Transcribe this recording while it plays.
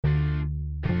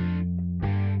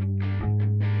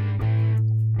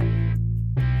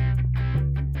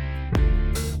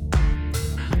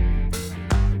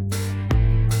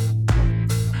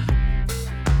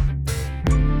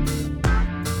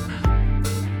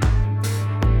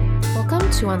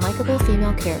to Unlikable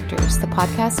Female Characters, the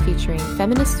podcast featuring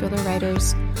feminist thriller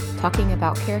writers talking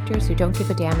about characters who don't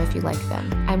give a damn if you like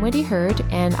them. I'm Wendy Hurd,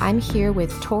 and I'm here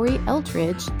with Tori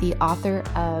Eldridge, the author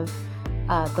of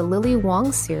the Lily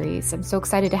Wong series. I'm so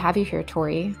excited to have you here,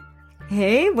 Tori.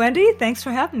 Hey, Wendy. Thanks for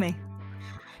having me.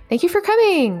 Thank you for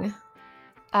coming.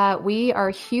 We are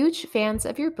huge fans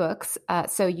of your books.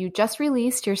 So you just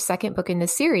released your second book in the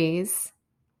series.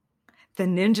 The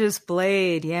Ninja's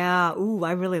Blade. Yeah. Ooh,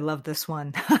 I really love this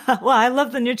one. Well, I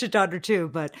love The Ninja Daughter too,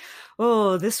 but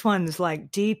this one is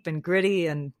like deep and gritty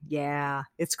and yeah,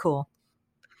 it's cool.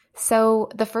 So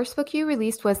the first book you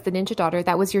released was The Ninja Daughter.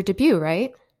 That was your debut,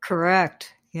 right?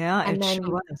 Correct. Yeah, and it sure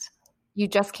was. You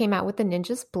just came out with The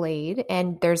Ninja's Blade,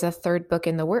 and there's a third book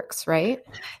in the works, right?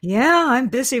 Yeah, I'm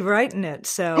busy writing it.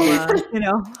 So,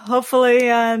 hopefully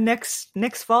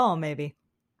next fall, maybe.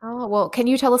 Oh, well, can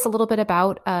you tell us a little bit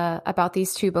about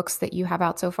these two books that you have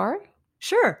out so far?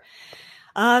 Sure.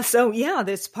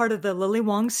 That's part of the Lily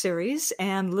Wong series.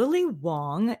 And Lily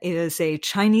Wong is a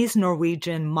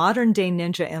Chinese-Norwegian modern-day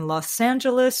ninja in Los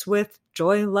Angeles with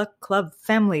Joy Luck Club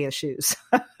family issues.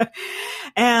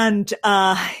 And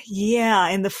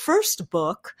in the first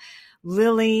book,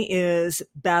 Lily is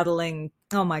battling,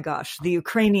 oh my gosh, the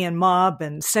Ukrainian mob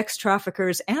and sex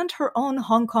traffickers and her own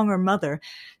Hong Konger mother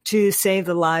to save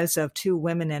the lives of two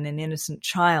women and an innocent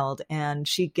child. And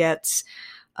she gets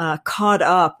caught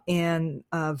up in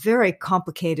a very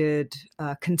complicated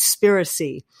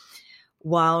conspiracy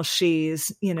while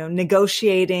she's,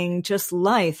 negotiating just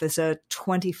life as a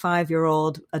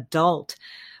 25-year-old adult.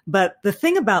 But the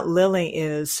thing about Lily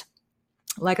is,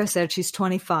 like I said, she's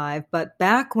 25, but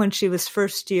back when she was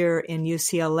first year in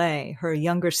UCLA, her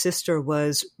younger sister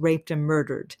was raped and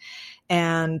murdered.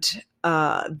 And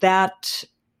that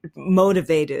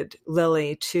motivated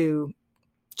Lily to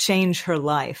change her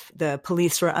life. The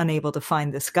police were unable to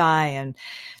find this guy, and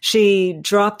she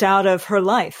dropped out of her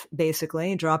life,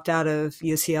 basically, dropped out of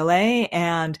UCLA.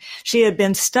 And she had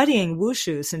been studying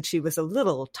wushu since she was a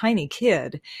little tiny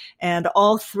kid and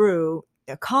all through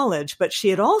college, but she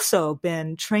had also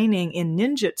been training in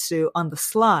ninjutsu on the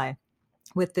sly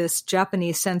with this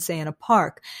Japanese sensei in a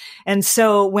park. And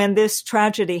so when this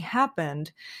tragedy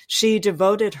happened, she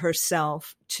devoted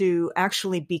herself to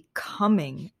actually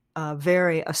becoming a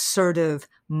very assertive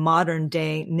modern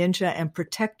day ninja and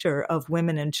protector of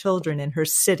women and children in her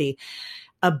city,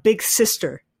 a big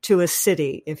sister to a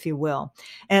city, if you will.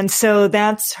 And so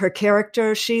that's her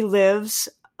character. She lives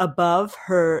above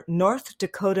her North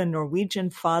Dakota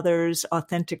Norwegian father's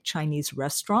authentic Chinese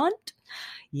restaurant.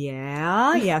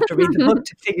 Yeah, you have to read the book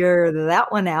to figure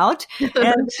that one out.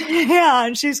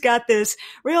 And she's got this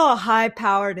real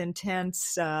high-powered,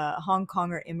 intense Hong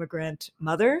Konger immigrant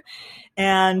mother.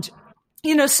 And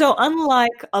so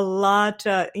unlike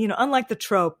unlike the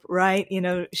trope, right?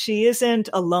 She isn't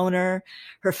a loner.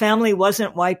 Her family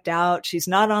wasn't wiped out. She's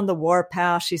not on the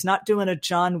warpath. She's not doing a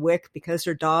John Wick because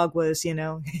her dog was,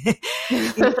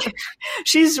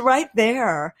 she's right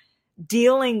there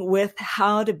dealing with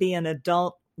how to be an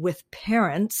adult with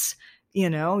parents. You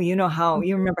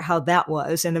remember how that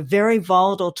was in a very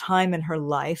volatile time in her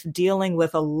life, dealing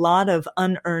with a lot of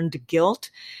unearned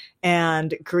guilt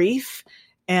and grief,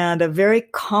 and a very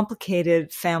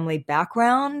complicated family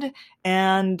background.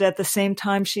 And at the same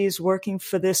time, she's working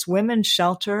for this women's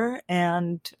shelter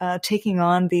and taking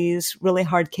on these really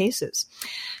hard cases.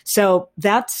 So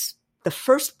that's the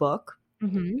first book.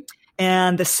 Mm-hmm.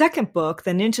 And the second book,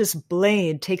 The Ninja's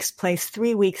Blade, takes place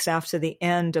 3 weeks after the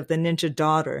end of The Ninja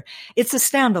Daughter. It's a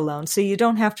standalone, so you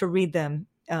don't have to read them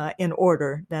in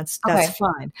order. That's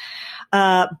fine.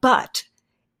 But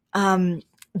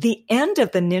the end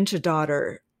of The Ninja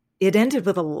Daughter, it ended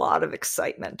with a lot of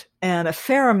excitement and a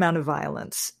fair amount of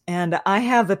violence. And I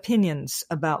have opinions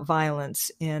about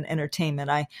violence in entertainment.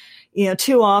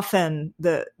 Too often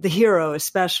the hero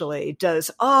especially does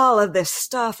all of this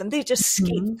stuff and they just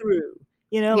skate through,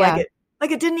 like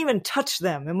it didn't even touch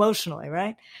them emotionally,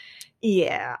 right?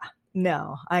 Yeah.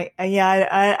 No, I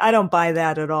don't buy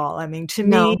that at all. I mean, to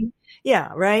me,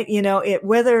 yeah, right.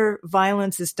 Whether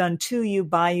violence is done to you,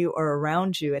 by you, or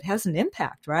around you, it has an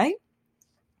impact, right?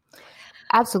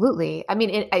 Absolutely. I mean,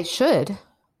 it should.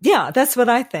 Yeah, that's what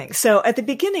I think. So at the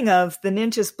beginning of The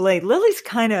Ninja's Blade, Lily's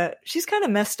she's kind of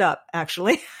messed up,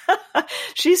 actually.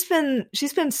 She's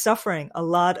been suffering a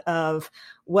lot of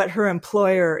what her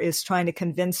employer is trying to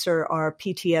convince her are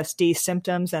PTSD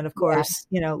symptoms. And of course,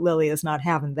 Lily is not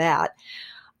having that.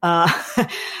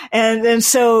 And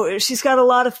so she's got a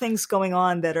lot of things going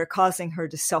on that are causing her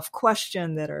to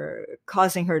self-question, that are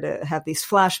causing her to have these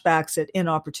flashbacks at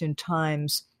inopportune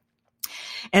times.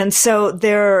 And so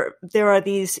there are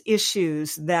these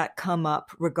issues that come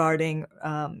up regarding,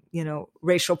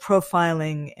 racial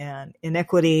profiling and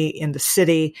inequity in the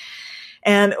city.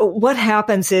 And what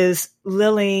happens is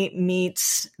Lily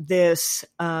meets this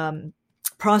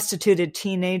prostituted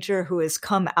teenager who has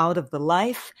come out of the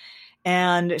life,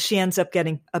 and she ends up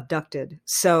getting abducted.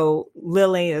 So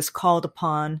Lily is called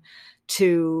upon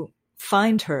to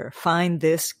find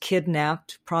this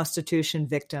kidnapped prostitution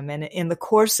victim. And in the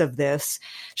course of this,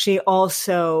 she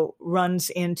also runs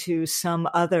into some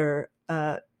other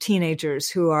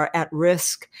teenagers who are at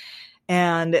risk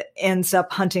and ends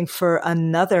up hunting for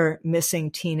another missing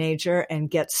teenager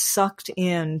and gets sucked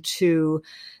into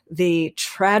the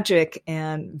tragic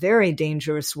and very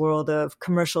dangerous world of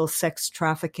commercial sex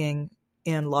trafficking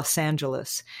in Los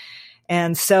Angeles.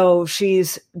 And so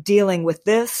she's dealing with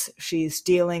this. She's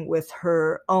dealing with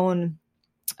her own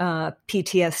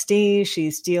PTSD.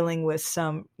 She's dealing with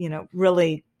some,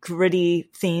 really gritty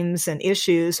themes and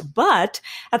issues. But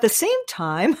at the same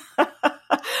time,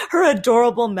 her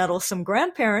adorable, meddlesome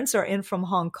grandparents are in from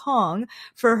Hong Kong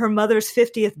for her mother's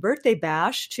 50th birthday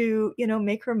bash to,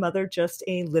 make her mother just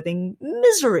a living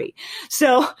misery.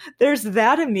 So there's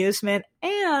that amusement.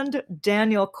 And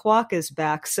Daniel Kwok is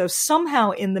back. So somehow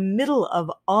in the middle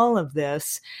of all of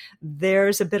this,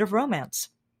 there's a bit of romance.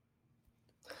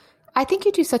 I think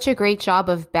you do such a great job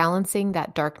of balancing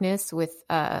that darkness with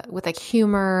like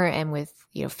humor and with,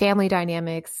 family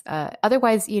dynamics.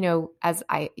 Otherwise, as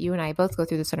you and I both go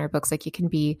through this in our books, like it can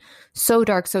be so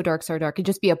dark, and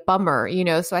just be a bummer,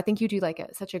 So I think you do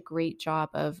such a great job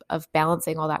of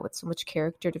balancing all that with so much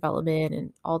character development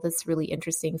and all this really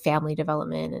interesting family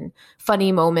development and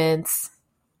funny moments.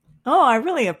 Oh, I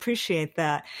really appreciate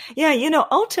that. Yeah,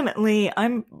 ultimately,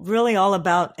 I'm really all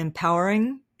about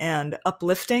empowering and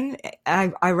uplifting.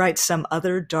 I write some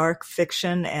other dark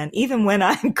fiction, and even when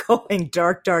I'm going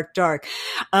dark,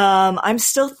 I'm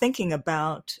still thinking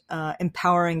about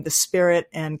empowering the spirit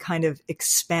and kind of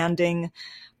expanding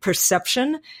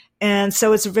perception. And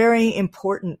so it's very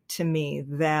important to me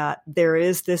that there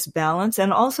is this balance,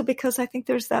 and also because I think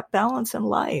there's that balance in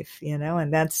life,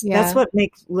 and that's what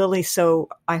makes Lily so,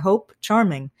 I hope,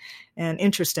 charming and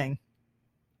interesting.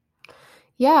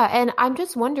 Yeah. And I'm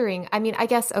just wondering, I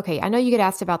guess, okay, I know you get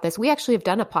asked about this. We actually have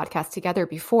done a podcast together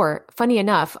before. Funny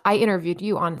enough, I interviewed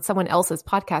you on someone else's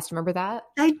podcast. Remember that?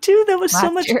 I do. That was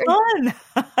so much fun.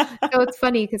 So it's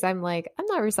funny because I'm not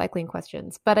recycling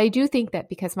questions, but I do think that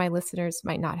because my listeners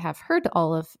might not have heard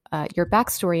all of your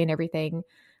backstory and everything,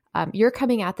 you're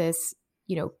coming at this,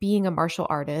 being a martial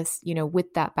artist,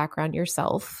 with that background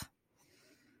yourself.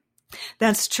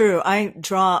 That's true. I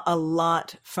draw a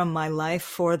lot from my life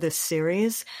for this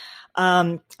series.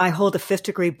 I hold a 5th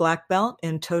degree black belt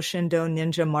in Toshindo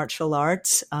Ninja martial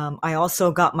arts. I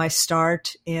also got my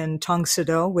start in Tang Soo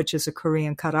Do, which is a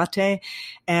Korean karate,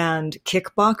 and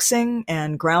kickboxing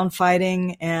and ground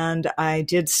fighting. And I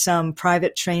did some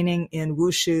private training in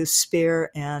wushu,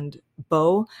 spear, and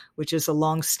bow, which is a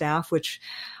long staff, which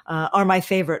are my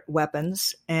favorite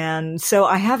weapons. And so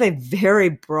I have a very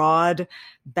broad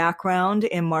background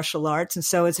in martial arts. And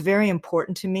so it's very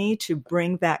important to me to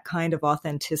bring that kind of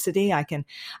authenticity. I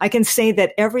can say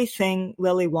that everything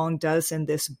Lily Wong does in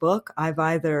this book, I've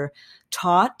either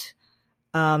taught,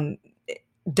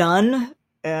 done,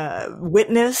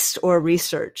 witnessed, or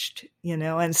researched,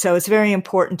 and so it's very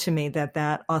important to me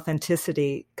that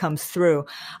authenticity comes through.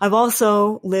 I've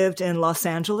also lived in Los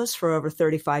Angeles for over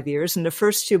 35 years, and the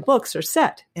first 2 books are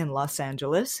set in Los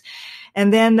Angeles.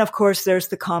 And then, of course, there's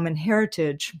the common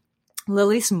heritage.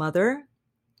 Lily's mother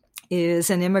is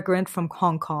an immigrant from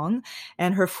Hong Kong,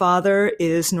 and her father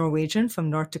is Norwegian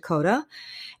from North Dakota.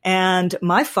 And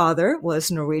my father was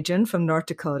Norwegian from North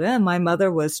Dakota, and my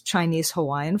mother was Chinese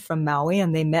Hawaiian from Maui,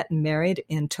 and they met and married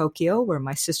in Tokyo, where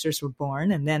my sisters were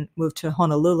born, and then moved to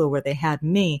Honolulu, where they had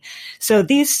me. So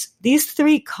these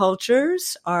 3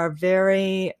 cultures are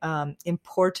very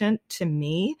important to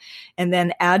me. And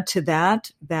then add to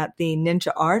that the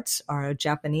ninja arts are a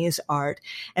Japanese art.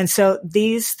 And so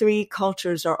these 3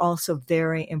 cultures are also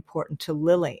very important to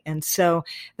Lily. And so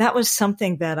that was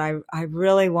something that I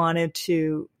really wanted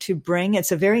to bring.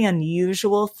 It's a very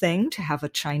unusual thing to have a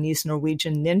Chinese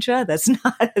Norwegian ninja. That's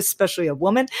not, especially a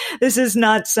woman. This is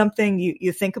not something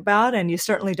you think about, and you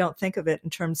certainly don't think of it in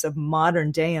terms of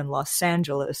modern day in Los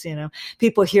Angeles.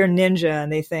 People hear ninja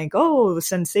and they think, oh,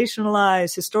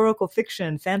 sensationalized historical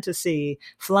fiction, fantasy,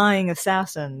 flying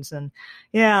assassins. And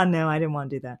no, I didn't want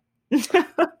to do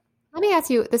that. Let me ask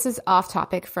you, this is off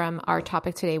topic from our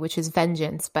topic today, which is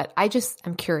vengeance, but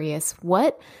I'm curious,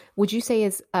 what would you say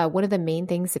is one of the main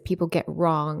things that people get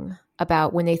wrong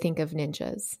about when they think of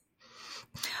ninjas?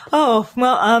 Oh,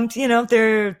 well,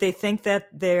 they think that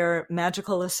they're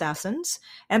magical assassins.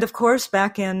 And of course,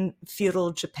 back in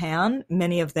feudal Japan,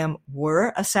 many of them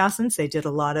were assassins. They did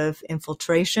a lot of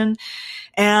infiltration.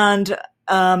 And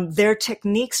their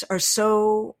techniques are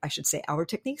I should say our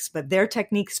techniques, but their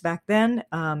techniques back then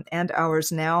and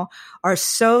ours now are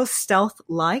so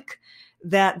stealth-like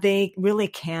that they really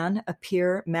can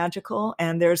appear magical.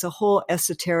 And there's a whole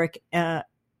esoteric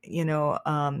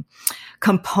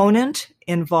component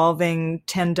involving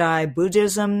Tendai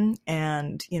Buddhism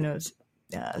and,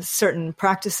 certain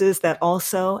practices that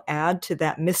also add to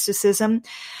that mysticism.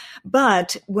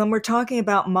 But when we're talking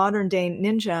about modern day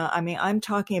ninja, I mean, I'm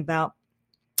talking about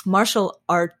martial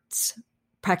arts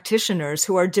practitioners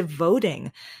who are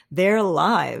devoting their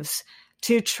lives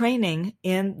to training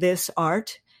in this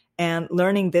art and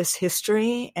learning this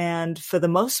history, and for the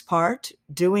most part,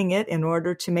 doing it in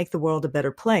order to make the world a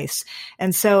better place.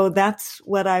 And so that's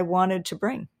what I wanted to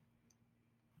bring.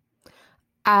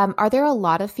 Are there a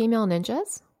lot of female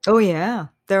ninjas? Oh, yeah,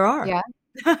 there are. Yeah.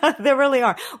 There really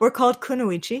are. We're called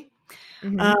kunoichi.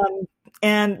 Mm-hmm.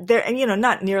 And there,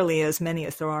 not nearly as many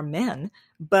as there are men,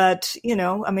 but,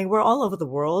 we're all over the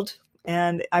world.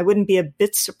 And I wouldn't be a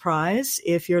bit surprised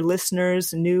if your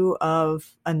listeners knew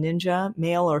of a ninja,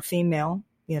 male or female,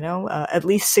 at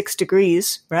least 6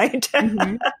 degrees, right?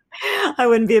 Mm-hmm. I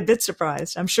wouldn't be a bit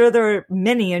surprised. I'm sure there are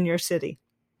many in your city.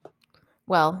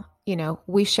 Well,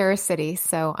 we share a city,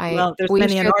 so there's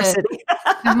many in our city.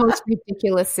 The most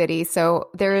ridiculous city. So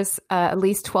there's at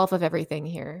least 12 of everything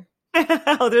here.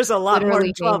 Oh, there's a lot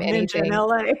Literally more than 12 ninja in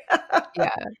LA.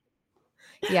 Yeah.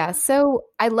 Yeah. So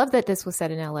I love that this was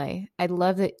set in LA. I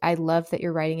love that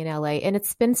you're writing in LA. And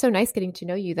it's been so nice getting to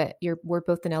know you that we're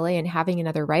both in LA and having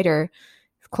another writer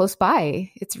close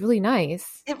by. It's really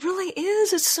nice. It really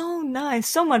is. It's so nice.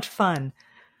 So much fun.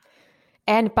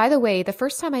 And by the way, the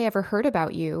first time I ever heard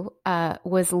about you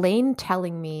was Lane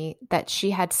telling me that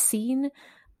she had seen,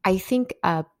 I think,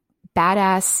 a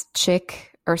badass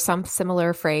chick or some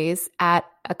similar phrase at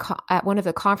one of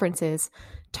the conferences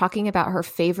talking about her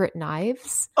favorite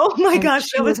knives. Oh my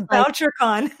gosh, it was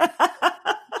BoucherCon.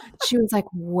 She was like,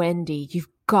 Wendy, you've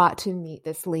got to meet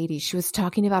this lady. She was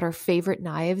talking about her favorite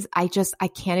knives. I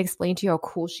can't explain to you how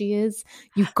cool she is.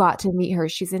 You've got to meet her.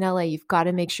 She's in LA. You've got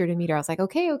to make sure to meet her. I was like,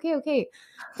 okay.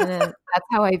 And then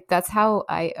that's how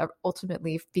I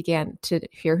ultimately began to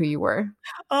hear who you were.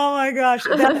 Oh my gosh.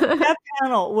 That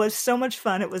panel was so much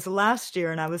fun. It was last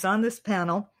year and I was on this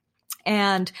panel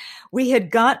and we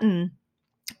had gotten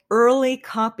early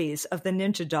copies of The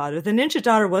Ninja Daughter. The Ninja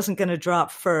Daughter wasn't going to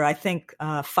drop for, I think,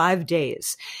 5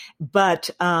 days. But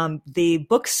the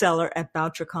bookseller at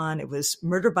BoucherCon, it was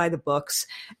Murder by the Books,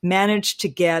 managed to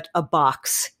get a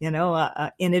box, in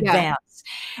advance.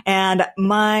 And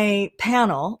my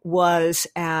panel was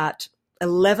at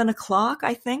 11 o'clock,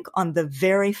 I think, on the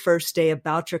very first day of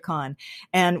BoucherCon.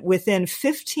 And within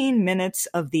 15 minutes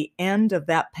of the end of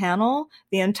that panel,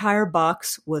 the entire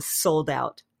box was sold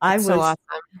out. So awesome.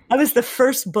 I was the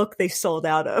first book they sold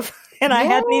out of, and I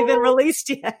hadn't even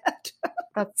released yet.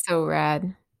 That's so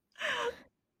rad.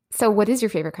 So what is your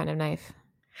favorite kind of knife?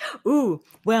 Ooh,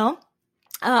 well,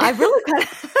 I've really kind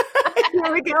of,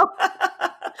 here we go.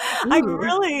 I've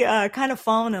really kind of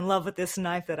fallen in love with this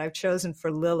knife that I've chosen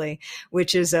for Lily,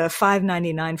 which is a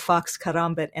 $5.99 Fox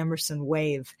Karambit Emerson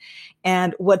Wave.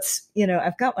 And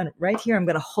I've got one right here. I'm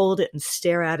going to hold it and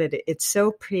stare at it. It's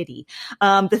so pretty.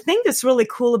 The thing that's really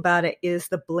cool about it is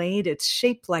the blade. It's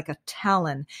shaped like a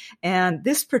talon. And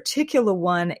this particular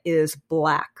one is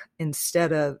black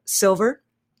instead of silver.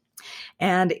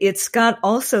 And it's got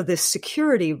also this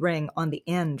security ring on the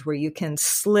end where you can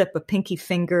slip a pinky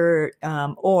finger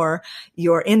or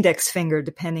your index finger,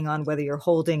 depending on whether you're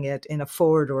holding it in a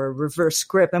forward or a reverse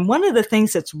grip. And one of the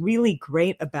things that's really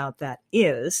great about that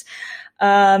is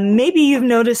maybe you've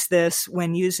noticed this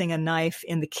when using a knife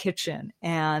in the kitchen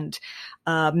and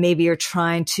maybe you're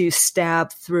trying to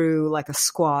stab through like a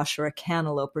squash or a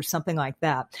cantaloupe or something like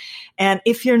that. And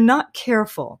if you're not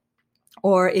careful,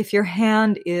 or if your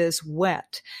hand is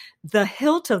wet, the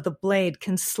hilt of the blade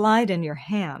can slide in your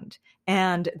hand.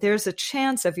 And there's a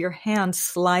chance of your hand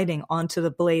sliding onto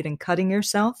the blade and cutting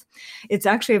yourself. It's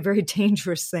actually a very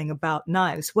dangerous thing about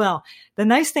knives. Well, the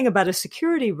nice thing about a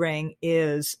security ring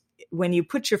is when you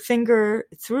put your finger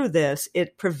through this,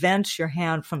 it prevents your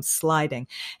hand from sliding.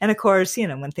 And of course,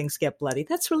 when things get bloody,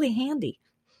 that's really handy.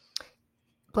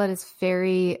 Blood is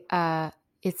very...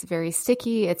 it's very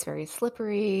sticky. It's very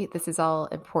slippery. This is all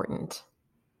important.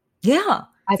 Yeah.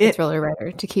 As a thriller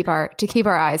writer to keep our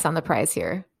eyes on the prize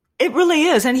here. It really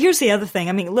is. And here's the other thing.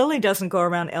 I mean, Lily doesn't go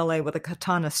around LA with a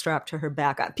katana strapped to her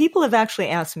back. People have actually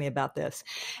asked me about this.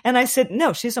 And I said,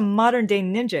 no, she's a modern day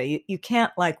ninja. You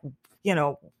can't like,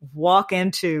 walk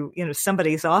into,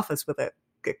 somebody's office with a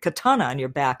katana on your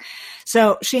back.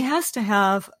 So she has to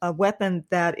have a weapon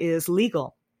that is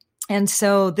legal. And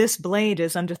so this blade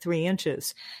is under 3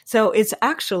 inches. So it's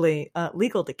actually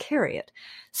legal to carry it.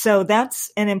 So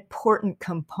that's an important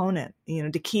component,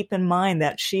 to keep in mind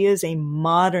that she is a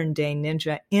modern day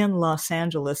ninja in Los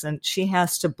Angeles, and she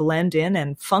has to blend in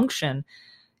and function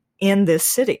in this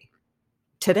city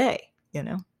today,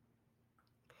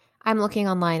 I'm looking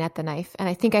online at the knife, and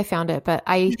I think I found it, but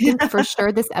I think for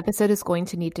sure this episode is going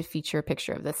to need to feature a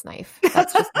picture of this knife.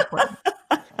 That's just important.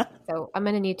 So I'm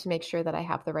going to need to make sure that I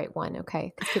have the right one,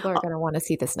 okay? Because people are going to want to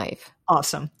see this knife.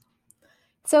 Awesome.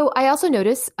 So I also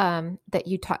notice that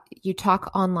you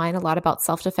talk online a lot about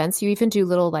self-defense. You even do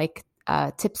little like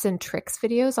tips and tricks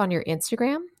videos on your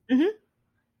Instagram.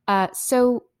 Mm-hmm.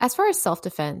 So as far as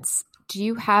self-defense, do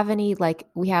you have any, like,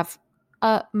 we have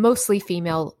mostly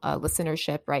female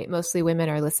listenership, right? Mostly women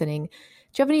are listening. Do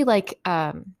you have any like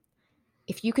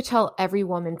if you could tell every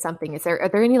woman something, are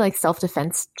there any like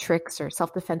self-defense tricks or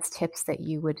self-defense tips that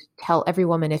you would tell every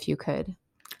woman if you could?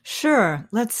 Sure.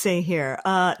 Let's see here.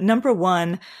 Number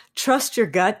 1, trust your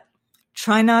gut.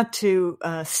 Try not to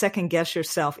second guess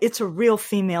yourself. It's a real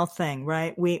female thing,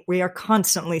 right? We are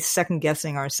constantly second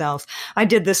guessing ourselves. I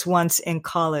did this once in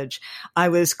college. I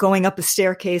was going up a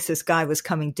staircase. This guy was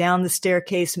coming down the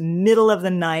staircase, middle of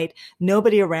the night,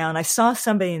 nobody around. I saw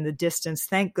somebody in the distance.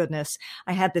 Thank goodness.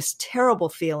 I had this terrible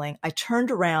feeling. I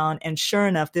turned around, and sure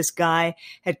enough, this guy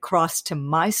had crossed to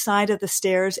my side of the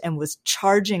stairs and was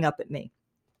charging up at me.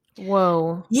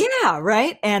 Whoa. Yeah,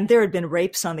 right. And there had been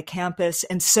rapes on the campus.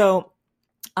 And so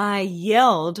I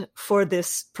yelled for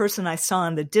this person I saw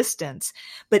in the distance.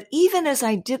 But even as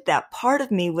I did that, part of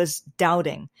me was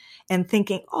doubting and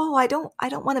thinking, oh, I don't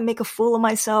want to make a fool of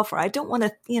myself, or I don't want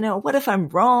to, what if I'm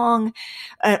wrong?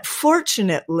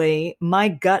 Fortunately, my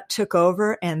gut took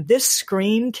over, and this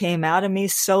scream came out of me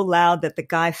so loud that the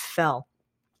guy fell.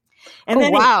 And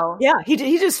then wow. He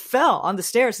just fell on the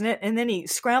stairs, and then he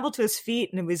scrambled to his feet,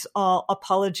 and it was all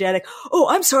apologetic. Oh,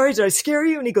 I'm sorry. Did I scare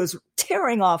you? And he goes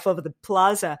tearing off over the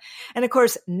plaza. And of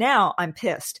course, now I'm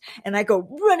pissed, and I go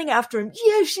running after him.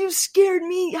 Yes, you scared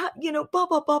me, blah,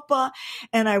 blah, blah, blah.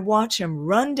 And I watch him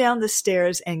run down the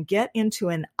stairs and get into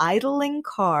an idling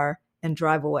car and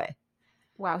drive away.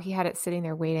 Wow, he had it sitting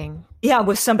there waiting. Yeah,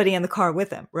 with somebody in the car with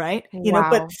him, right?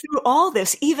 Wow. But through all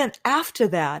this, even after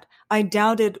that, I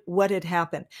doubted what had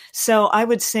happened. So I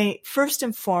would say, first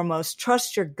and foremost,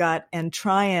 trust your gut and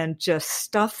try and just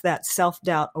stuff that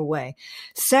self-doubt away.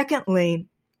 Secondly,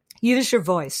 use your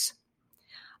voice.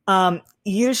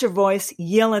 Use your voice,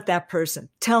 yell at that person,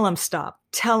 tell them stop,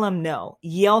 tell them no,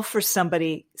 yell for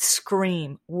somebody,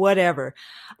 scream, whatever.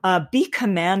 Be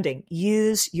commanding,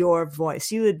 use your voice.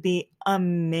 You would be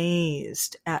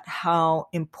amazed at how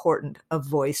important a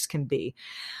voice can be.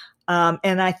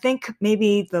 And I think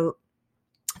maybe the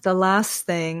last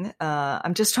thing,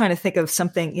 I'm just trying to think of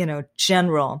something,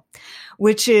 general,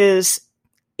 which is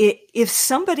if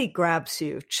somebody grabs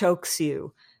you, chokes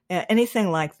you,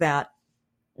 anything like that,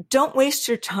 don't waste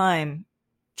your time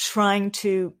trying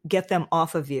to get them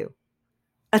off of you.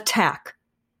 Attack.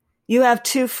 You have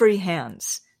 2 free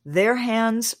hands. Their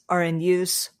hands are in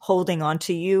use holding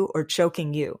onto you or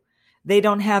choking you. They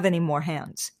don't have any more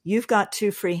hands. You've got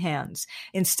 2 free hands.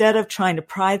 Instead of trying to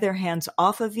pry their hands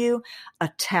off of you,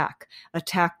 attack.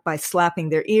 Attack by slapping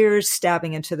their ears,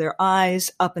 stabbing into their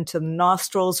eyes, up into the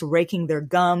nostrils, raking their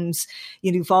gums.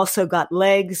 You've also got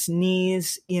legs,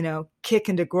 knees, kick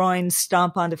into groins,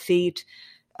 stomp onto feet.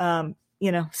 So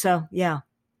yeah,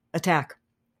 attack.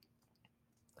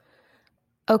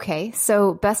 Okay,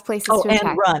 so best places to attack.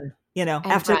 And run.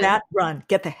 After that, run.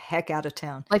 Get the heck out of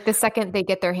town. Like the second they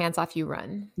get their hands off you,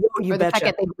 run. You or the betcha.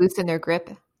 second they loosen their grip.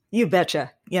 You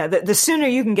betcha. Yeah, the sooner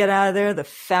you can get out of there, the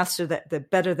faster the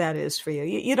better that is for you.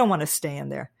 You don't want to stay in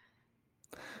there.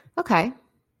 Okay.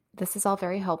 This is all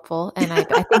very helpful. And I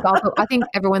think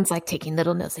everyone's like taking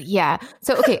little notes. Like, yeah.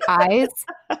 So, okay, eyes,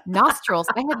 nostrils.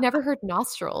 I had never heard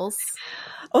nostrils.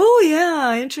 Oh,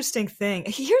 yeah. Interesting thing.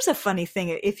 Here's a funny thing.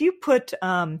 If you put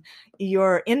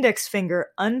your index finger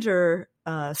under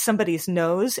somebody's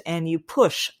nose and you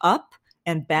push up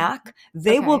and back,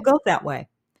 they will go that way.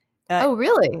 Oh,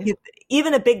 really?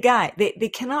 Even a big guy, they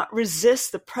cannot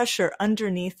resist the pressure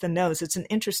underneath the nose. It's an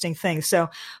interesting thing. So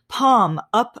palm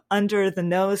up under the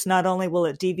nose, not only will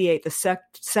it deviate the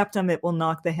septum, it will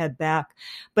knock the head back,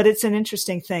 but it's an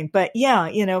interesting thing. But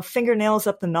yeah, fingernails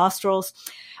up the nostrils,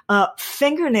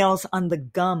 fingernails on the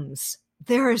gums.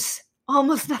 there's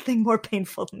almost nothing more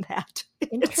painful than that.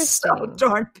 It's so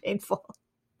darn painful.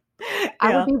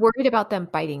 I would be worried about them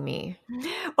biting me.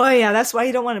 Oh yeah, that's why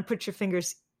you don't want to put your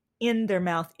fingers in their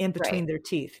mouth, in between their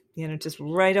teeth, just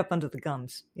right up under the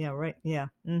gums. Yeah, right. Yeah.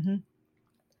 Mm-hmm.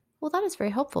 Well, that is very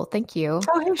helpful. Thank you.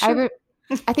 Oh, hey, sure.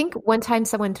 I think one time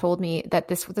someone told me that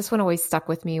this one always stuck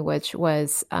with me, which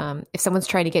was if someone's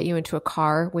trying to get you into a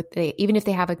car even if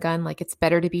they have a gun, like it's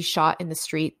better to be shot in the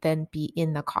street than be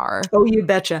in the car. Oh, you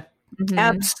betcha. Mm-hmm.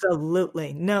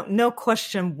 Absolutely. No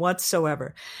question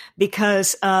whatsoever.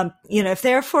 Because, if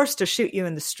they're forced to shoot you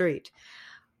in the street,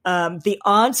 the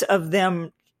odds of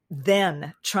them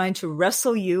then trying to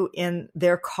wrestle you in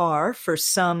their car for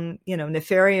some,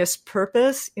 nefarious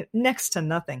purpose, next to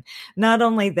nothing. Not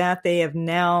only that, they have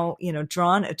now,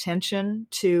 drawn attention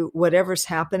to whatever's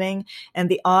happening, and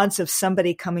the odds of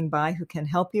somebody coming by who can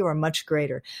help you are much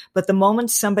greater. But the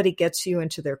moment somebody gets you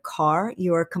into their car,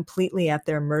 you are completely at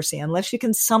their mercy, unless you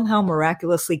can somehow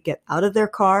miraculously get out of their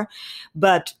car.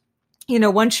 But,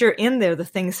 once you're in there, the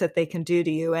things that they can do to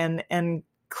you, and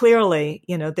clearly,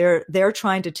 they're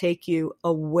trying to take you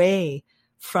away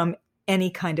from any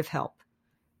kind of help.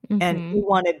 Mm-hmm. And you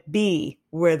want to be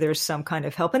where there's some kind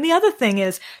of help. And the other thing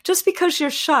is, just because you're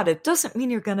shot, it doesn't mean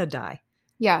you're going to die.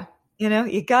 Yeah.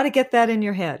 You got to get that in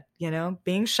your head.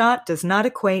 Being shot does not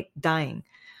equate dying.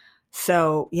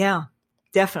 So yeah,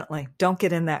 definitely don't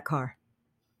get in that car.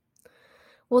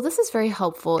 Well, this is very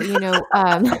helpful.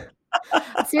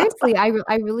 Seriously,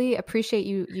 I really appreciate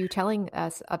you telling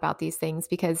us about these things,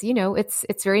 because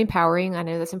it's very empowering. I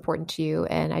know that's important to you,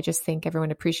 and I just think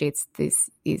everyone appreciates these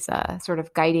sort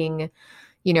of guiding,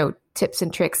 tips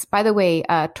and tricks. By the way,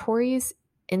 Tori's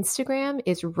Instagram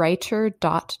is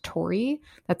writer.tori.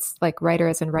 That's like writer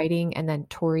as in writing, and then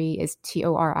Tori is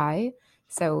Tori.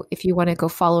 So if you want to go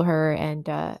follow her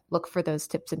and look for those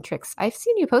tips and tricks, I've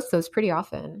seen you post those pretty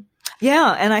often.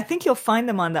 Yeah, and I think you'll find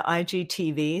them on the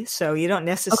IGTV, so you don't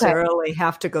necessarily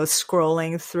have to go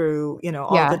scrolling through,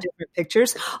 all the different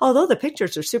pictures, although the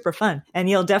pictures are super fun, and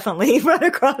you'll definitely run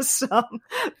across some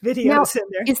videos in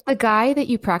there. Is the guy that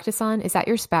you practice on, is that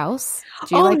your spouse?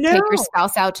 Do you take your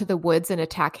spouse out to the woods and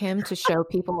attack him to show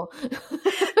people?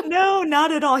 No,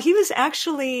 not at all. He was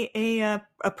actually a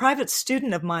private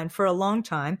student of mine for a long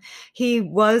time. He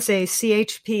was a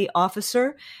CHP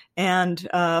officer and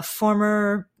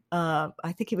former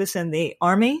I think he was in the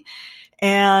Army,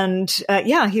 and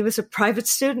he was a private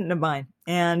student of mine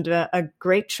and a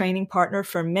great training partner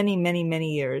for many, many,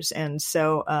 many years. And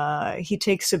so he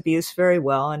takes abuse very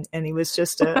well, and he was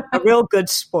just a real good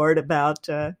sport about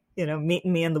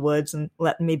meeting me in the woods and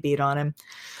letting me beat on him.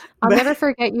 I'll never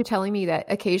forget you telling me that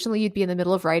occasionally you'd be in the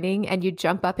middle of writing and you'd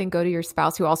jump up and go to your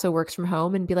spouse who also works from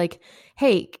home and be like,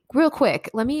 "Hey, real quick,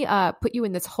 let me put you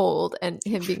in this hold," and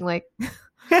him being like,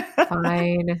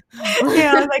 "Fine."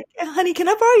 Yeah, like, "Honey, can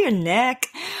I borrow your neck?"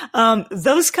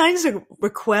 Those kinds of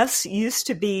requests used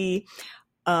to be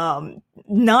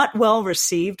not well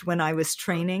received when I was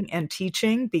training and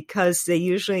teaching, because they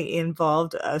usually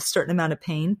involved a certain amount of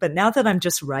pain. But now that I'm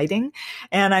just writing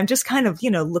and I'm just kind of,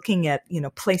 looking at,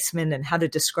 placement and how to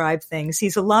describe things,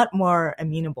 he's a lot more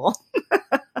amenable.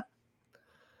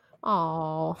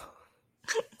 Oh,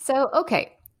 so,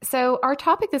 okay. So our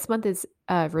topic this month is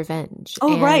revenge.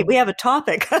 Oh, right. We have a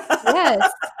topic.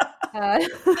 Yes.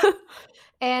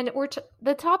 And we're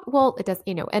the top. Well, it does,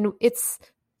 and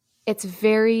it's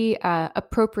very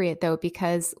appropriate, though,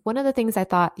 because one of the things I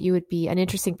thought you would be an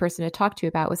interesting person to talk to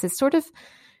about was this sort of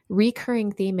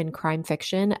recurring theme in crime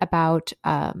fiction about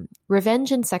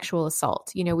revenge and sexual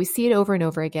assault. We see it over and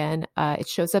over again. It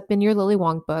shows up in your Lily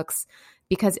Wong books,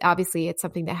 because obviously it's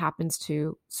something that happens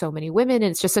to so many women,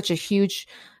 and it's just such a huge,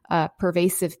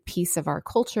 pervasive piece of our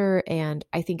culture. And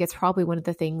I think it's probably one of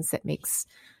the things that makes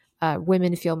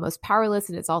women feel most powerless.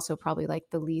 And it's also probably like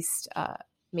the least,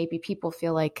 maybe people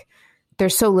feel like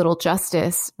there's so little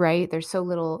justice, right? There's so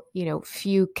little,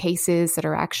 few cases that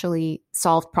are actually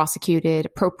solved, prosecuted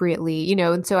appropriately,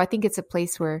 and so I think it's a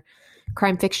place where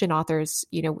crime fiction authors,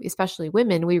 especially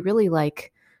women, we really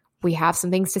we have some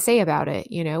things to say about it.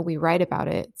 We write about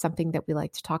it. It's something that we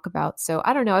like to talk about. So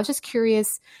I don't know. I was just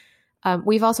curious.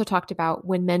 We've also talked about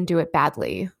when men do it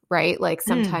badly, right? Like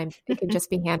sometimes it can just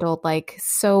be handled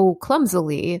so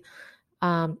clumsily.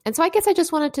 And so I guess I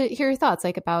just wanted to hear your thoughts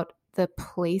about the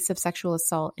place of sexual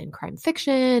assault in crime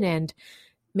fiction, and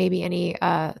maybe any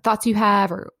thoughts you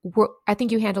have, or I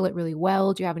think you handle it really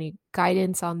well. Do you have any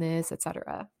guidance on this, et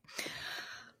cetera?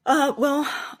 Well,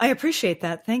 I appreciate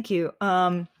that. Thank you.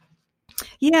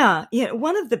 Yeah.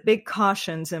 One of the big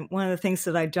cautions, and one of the things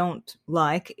that I don't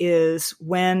like, is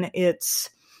when it's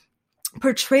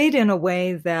portrayed in a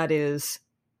way that is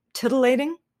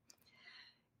titillating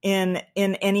in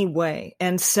any way.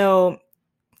 And so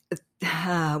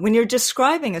when you're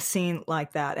describing a scene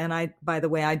like that, and by the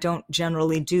way, I don't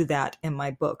generally do that in my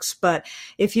books, but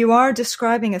if you are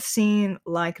describing a scene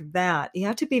like that, you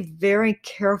have to be very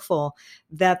careful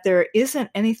that there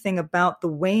isn't anything about the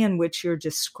way in which you're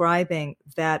describing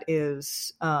that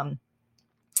is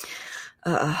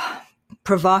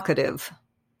provocative.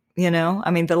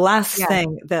 I mean, the last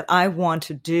thing that I want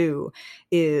to do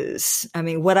is,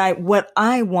 what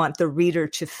I want the reader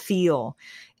to feel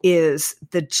is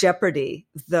the jeopardy,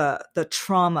 the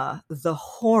trauma, the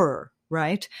horror,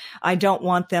 right? I don't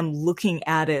want them looking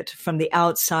at it from the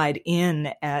outside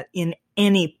in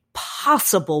any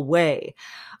possible way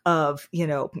of,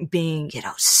 being,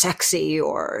 sexy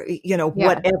or,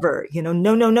 whatever,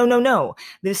 no.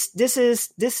 This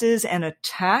is an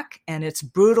attack, and it's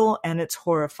brutal and it's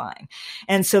horrifying.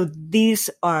 And so these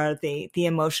are the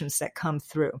emotions that come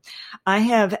through. I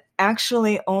have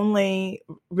actually only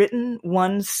written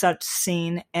one such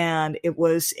scene, and it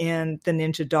was in The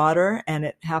Ninja Daughter, and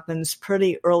it happens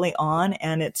pretty early on.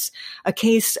 And it's a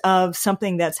case of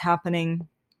something that's happening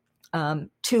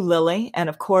to Lily. And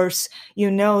of course,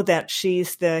 that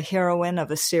she's the heroine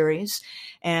of a series,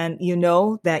 and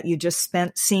that you just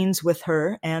spent scenes with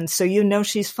her. And so,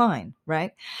 she's fine.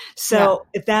 Right. So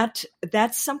that's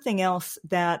something else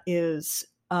that is,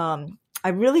 I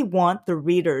really want the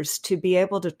readers to be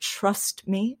able to trust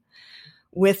me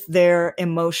with their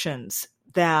emotions,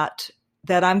 that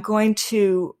I'm going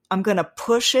to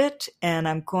push it, and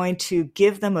I'm going to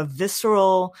give them a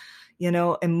visceral,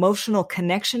 emotional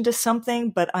connection to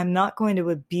something, but I'm not going to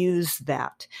abuse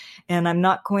that, and I'm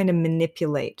not going to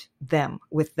manipulate them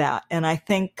with that. And I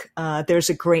think there's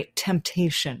a great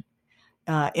temptation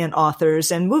in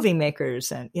authors and movie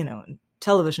makers and,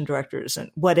 television directors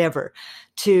and whatever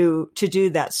to do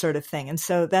that sort of thing. And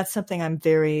so that's something I'm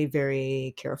very,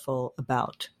 very careful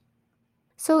about.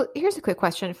 So here's a quick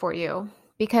question for you,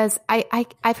 because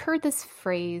I've heard this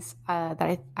phrase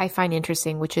that I find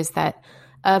interesting, which is that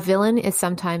a villain is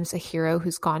sometimes a hero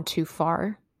who's gone too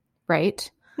far,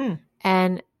 right?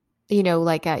 And,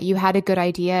 you had a good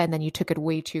idea and then you took it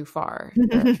way too far.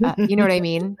 You know what I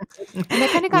mean? And I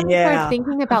kind of got me started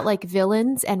thinking about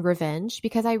villains and revenge,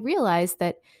 because I realized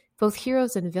that both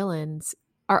heroes and villains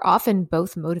are often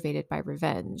both motivated by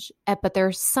revenge. But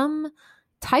there's some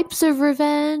types of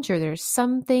revenge, or there's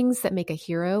some things that make a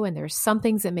hero and there's some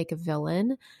things that make a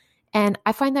villain. And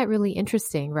I find that really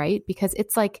interesting, right? Because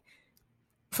it's like,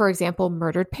 for example,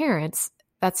 murdered parents,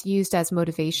 that's used as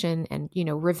motivation and,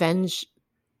 revenge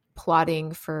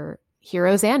plotting for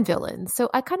heroes and villains. So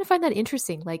I kind of find that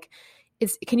interesting.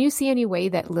 Can you see any way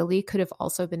that Lily could have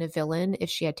also been a villain if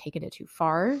she had taken it too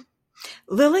far?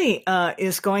 Lily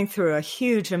is going through a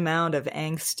huge amount of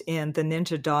angst in The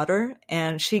Ninja Daughter,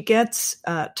 and she gets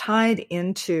tied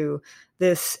into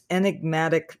this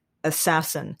enigmatic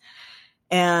assassin.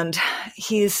 And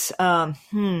he's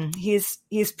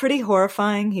pretty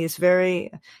horrifying. He's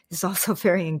also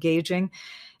very engaging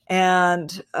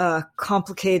and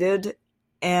complicated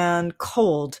and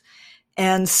cold.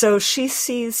 And so she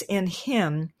sees in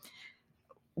him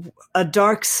a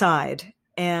dark side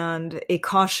and a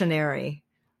cautionary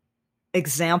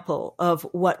example of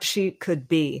what she could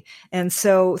be. And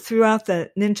so throughout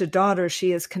The Ninja Daughter,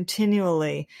 she is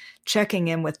continually checking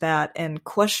in with that and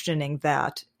questioning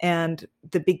that. And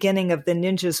the beginning of The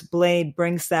Ninja's Blade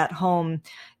brings that home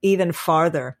even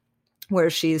farther, where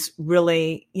she's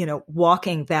really,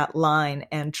 walking that line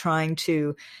and trying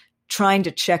to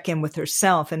check in with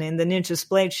herself. And in The Ninja's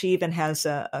Blade, she even has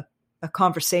a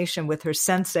conversation with her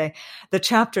sensei. The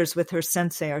chapters with her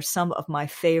sensei are some of my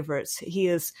favorites.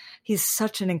 He's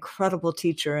such an incredible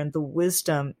teacher, and the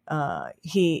wisdom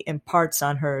he imparts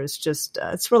on her is just,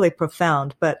 it's really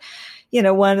profound. But,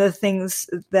 one of the things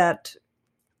that,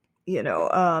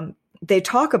 they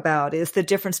talk about is the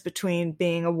difference between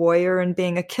being a warrior and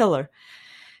being a killer.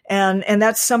 And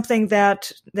that's something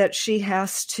that she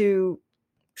has to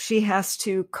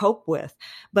cope with.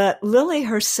 But Lily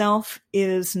herself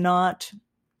is not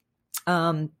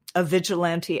a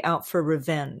vigilante out for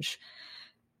revenge.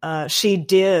 She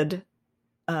did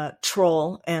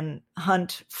troll and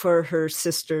hunt for her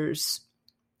sister's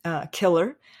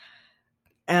killer,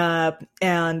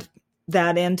 and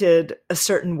that ended a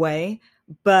certain way,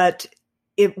 but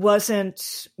it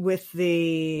wasn't with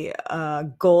the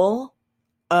goal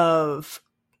of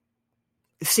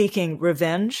seeking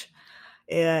revenge.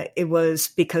 It was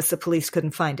because the police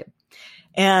couldn't find him.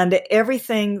 And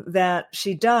everything that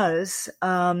she does,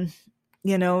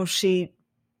 she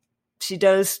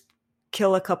does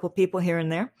kill a couple people here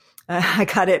and there. I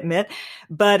got to admit,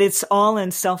 but it's all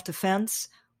in self-defense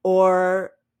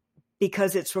or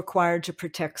because it's required to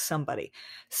protect somebody.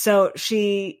 So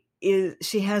she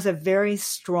has a very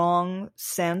strong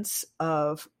sense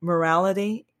of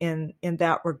morality in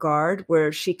that regard,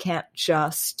 where she can't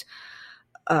just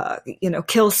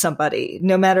kill somebody,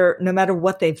 no matter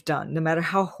what they've done, no matter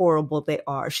how horrible they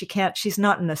are. She's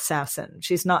not an assassin.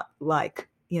 She's not like,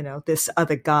 this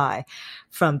other guy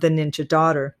from the Ninja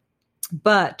Daughter.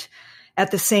 But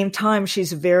at the same time,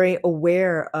 she's very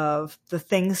aware of the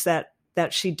things that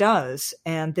she does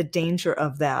and the danger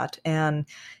of that. And,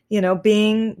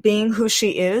 being who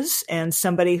she is and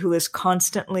somebody who is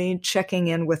constantly checking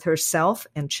in with herself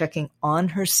and checking on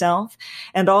herself,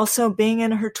 and also being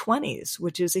in her 20s,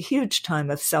 which is a huge time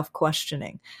of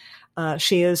self-questioning.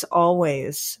 She is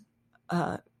always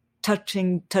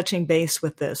touching base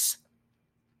with this.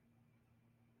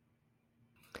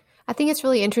 I think it's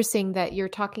really interesting that you're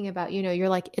talking about, you're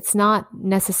like, it's not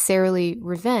necessarily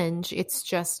revenge. It's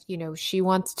just, she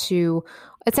wants to,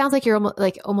 it sounds like you're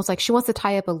almost like she wants to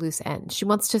tie up a loose end. She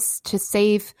wants to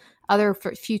save other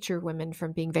future women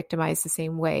from being victimized the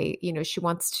same way. She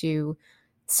wants to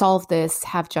solve this,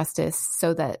 have justice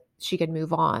so that she can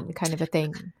move on, kind of a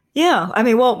thing. Yeah. I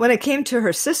mean, well, when it came to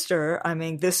her sister, I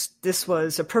mean, this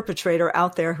was a perpetrator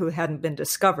out there who hadn't been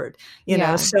discovered,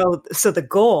 know, so the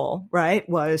goal, right,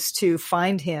 was to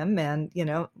find him and,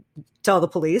 tell the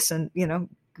police and,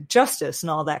 justice and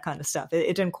all that kind of stuff.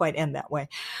 It didn't quite end that way.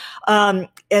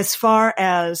 As far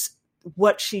as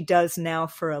what she does now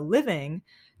for a living,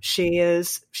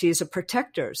 she's a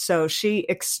protector. So she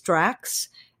extracts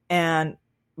and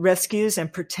rescues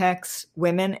and protects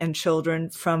women and children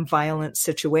from violent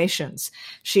situations.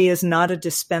 She is not a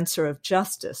dispenser of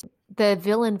justice. The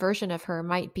villain version of her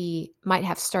might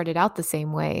have started out the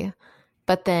same way,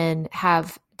 but then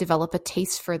have developed a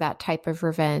taste for that type of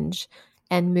revenge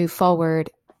and move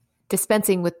forward,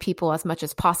 dispensing with people as much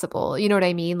as possible. You know what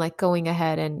I mean? Like going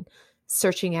ahead and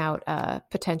searching out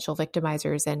potential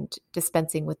victimizers and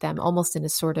dispensing with them almost in a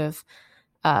sort of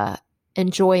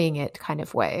enjoying it kind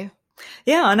of way.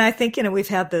 Yeah. And I think, we've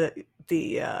had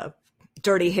the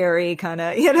Dirty Harry kind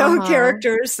of,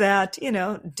 characters that,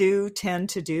 do tend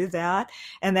to do that.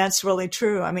 And that's really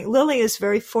true. I mean, Lily is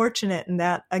very fortunate in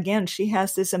that, again, she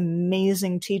has this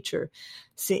amazing teacher.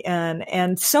 See,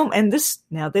 and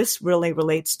this really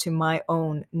relates to my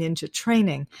own ninja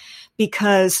training,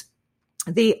 because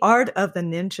the art of the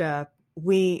ninja,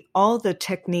 all the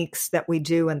techniques that we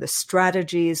do and the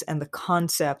strategies and the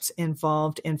concepts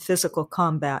involved in physical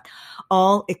combat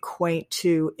all equate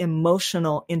to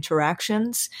emotional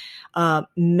interactions,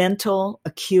 mental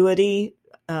acuity,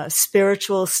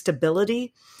 spiritual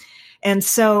stability. And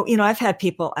so, I've had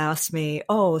people ask me,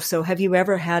 oh, so have you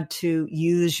ever had to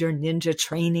use your ninja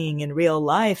training in real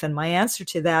life? And my answer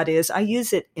to that is I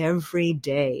use it every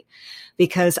day,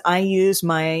 because I use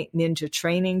my ninja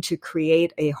training to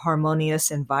create a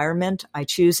harmonious environment. I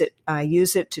use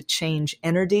it to change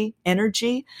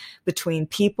energy between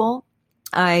people.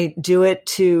 I do it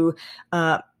to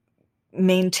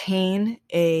maintain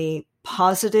a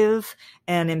positive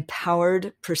and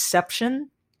empowered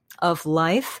perception of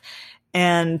life,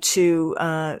 and to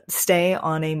stay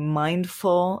on a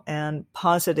mindful and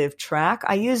positive track.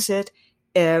 I use it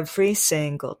every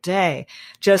single day,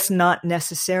 just not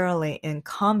necessarily in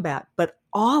combat, but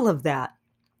all of that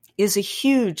is a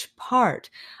huge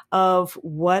part of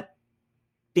what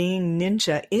being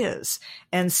ninja is.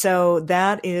 And so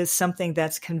that is something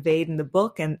that's conveyed in the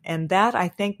book. And that, I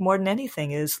think, more than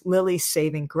anything, is Lily's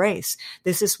saving grace.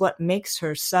 This is what makes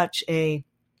her such a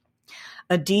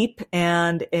deep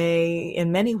and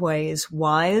in many ways,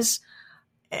 wise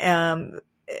and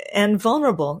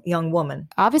vulnerable young woman.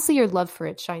 Obviously, your love for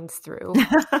it shines through.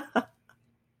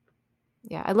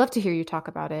 Yeah, I'd love to hear you talk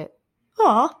about it.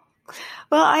 Aw.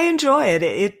 Well, I enjoy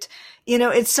it.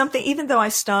 It's something, even though I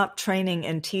stopped training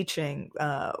and teaching,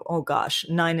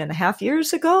 9.5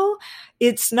 years ago,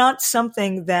 it's not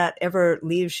something that ever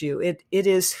leaves you. It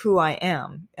is who I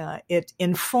am. It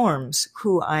informs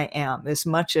who I am as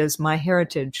much as my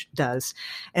heritage does.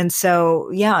 And so,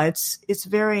 yeah, it's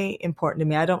very important to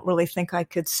me. I don't really think I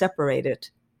could separate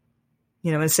it,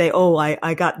 and say, oh,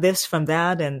 I got this from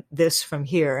that and this from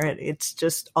here. It's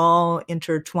just all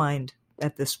intertwined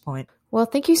at this point. Well,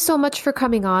 thank you so much for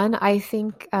coming on. I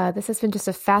think this has been just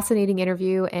a fascinating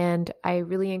interview, and I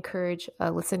really encourage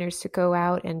listeners to go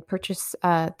out and purchase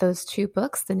those two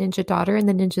books, The Ninja Daughter and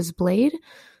The Ninja's Blade.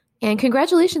 And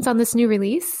congratulations on this new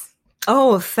release.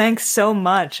 Oh, thanks so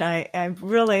much. I'm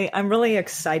really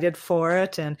excited for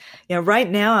it. And, right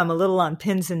now I'm a little on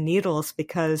pins and needles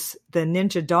because the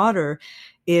Ninja Daughter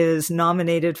is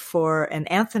nominated for an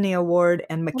Anthony Award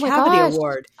and Oh my Macavity gosh.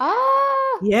 Award.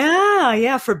 Ah,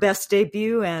 Yeah, for Best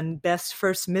Debut and Best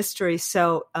First Mystery.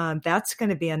 So that's going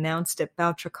to be announced at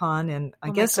BoucherCon in, I oh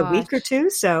my guess, a week or gosh. two.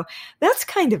 So that's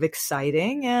kind of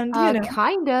exciting. And,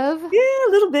 Kind of. yeah,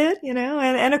 a little bit,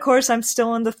 and of course I'm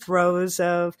still in the throes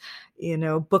of,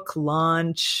 book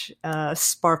launch,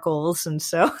 sparkles. And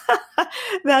so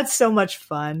that's so much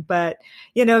fun. But,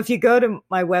 if you go to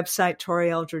my website,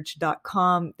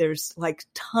 torieeldridge.com, there's like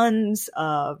tons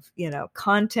of,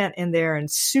 content in there and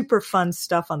super fun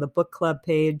stuff on the book club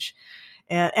page.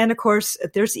 And of course,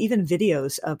 there's even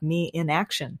videos of me in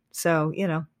action. So,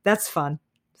 that's fun.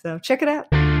 So check it out.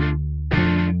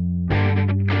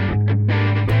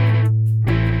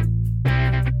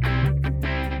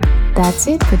 That's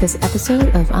it for this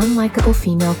episode of Unlikable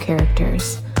Female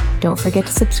Characters. Don't forget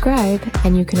to subscribe,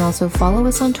 and you can also follow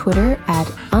us on Twitter at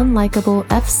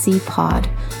UnlikableFCPod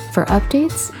for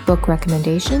updates, book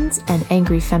recommendations, and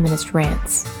angry feminist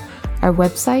rants. Our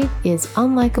website is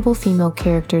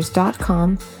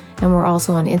unlikablefemalecharacters.com, and we're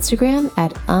also on Instagram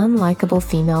at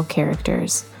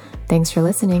unlikablefemalecharacters. Thanks for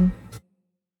listening.